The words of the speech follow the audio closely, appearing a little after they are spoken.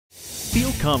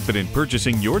Feel confident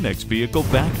purchasing your next vehicle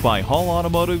backed by Hall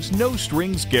Automotive's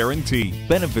no-strings guarantee.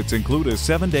 Benefits include a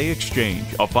 7-day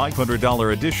exchange, a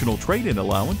 $500 additional trade-in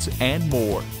allowance, and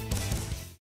more.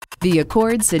 The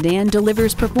Accord sedan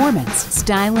delivers performance,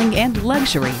 styling, and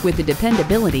luxury with the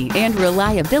dependability and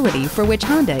reliability for which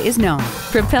Honda is known.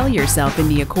 Propel yourself in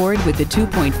the Accord with the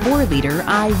 2.4-liter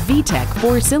i-VTEC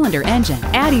 4-cylinder engine.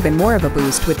 Add even more of a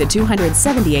boost with the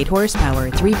 278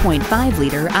 horsepower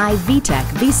 3.5-liter i-VTEC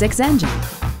V6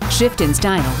 engine. Shift in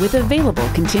style with available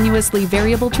continuously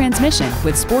variable transmission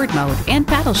with sport mode and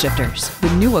paddle shifters.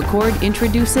 The new Accord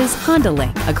introduces Honda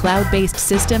Link, a cloud-based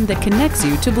system that connects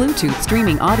you to Bluetooth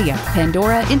streaming audio,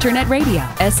 Pandora internet radio,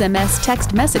 SMS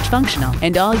text message functional,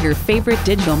 and all your favorite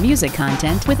digital music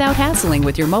content without hassling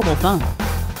with your mobile phone.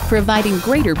 Providing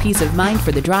greater peace of mind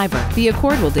for the driver, the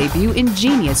Accord will debut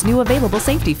ingenious new available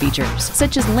safety features,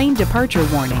 such as lane departure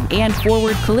warning and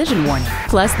forward collision warning.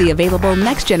 Plus, the available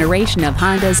next generation of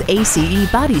Honda's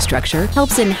ACE body structure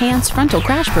helps enhance frontal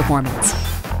crash performance.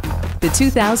 The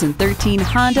 2013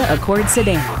 Honda Accord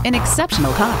Sedan, an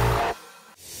exceptional car.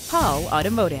 Hall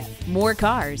Automotive, more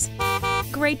cars,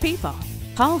 great people.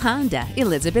 Hall Honda,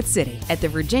 Elizabeth City, at the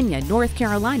Virginia-North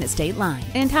Carolina state line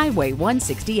and Highway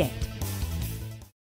 168.